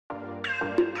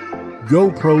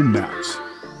GoPro Max.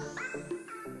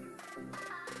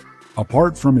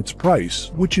 Apart from its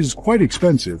price, which is quite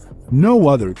expensive, no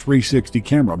other 360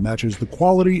 camera matches the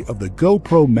quality of the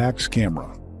GoPro Max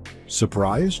camera.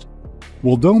 Surprised?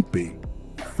 Well, don't be.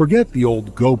 Forget the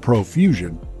old GoPro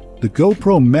Fusion. The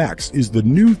GoPro Max is the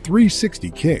new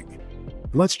 360 king.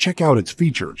 Let's check out its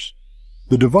features.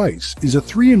 The device is a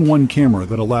 3-in-1 camera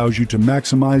that allows you to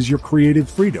maximize your creative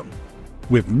freedom.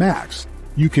 With Max,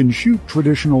 you can shoot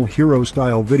traditional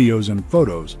hero-style videos and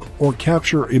photos or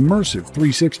capture immersive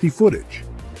 360 footage.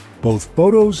 Both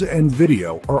photos and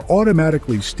video are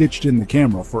automatically stitched in the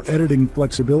camera for editing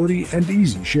flexibility and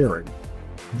easy sharing.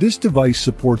 This device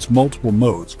supports multiple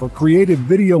modes for creative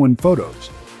video and photos,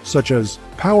 such as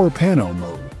Power Pano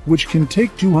mode, which can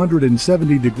take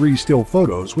 270-degree still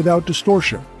photos without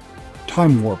distortion.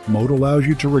 Time Warp mode allows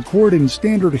you to record in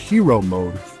standard hero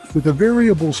mode with a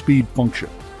variable speed function.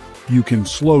 You can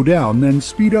slow down then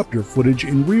speed up your footage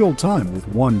in real time with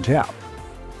one tap.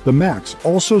 The Max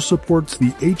also supports the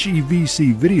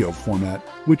HEVC video format,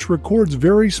 which records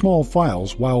very small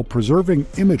files while preserving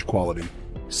image quality,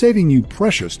 saving you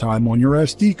precious time on your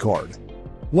SD card.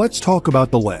 Let's talk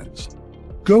about the lens.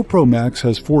 GoPro Max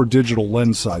has 4 digital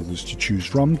lens sizes to choose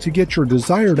from to get your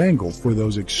desired angle for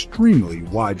those extremely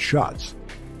wide shots.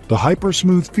 The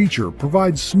Hypersmooth feature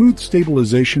provides smooth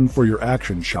stabilization for your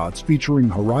action shots, featuring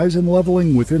horizon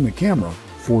leveling within the camera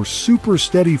for super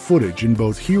steady footage in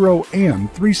both hero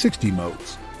and 360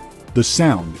 modes. The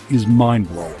sound is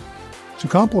mind-blowing. To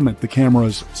complement the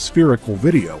camera's spherical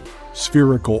video,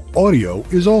 spherical audio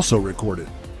is also recorded.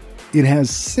 It has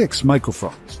 6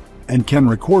 microphones and can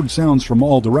record sounds from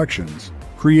all directions,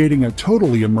 creating a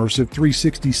totally immersive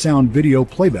 360 sound video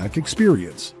playback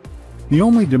experience. The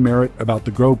only demerit about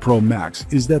the GoPro Max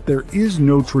is that there is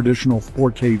no traditional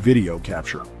 4K video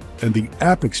capture, and the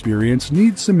app experience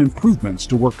needs some improvements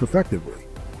to work effectively.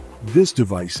 This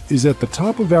device is at the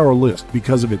top of our list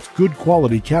because of its good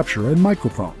quality capture and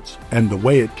microphones, and the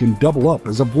way it can double up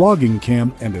as a vlogging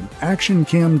cam and an action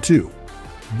cam too.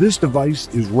 This device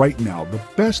is right now the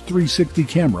best 360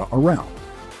 camera around.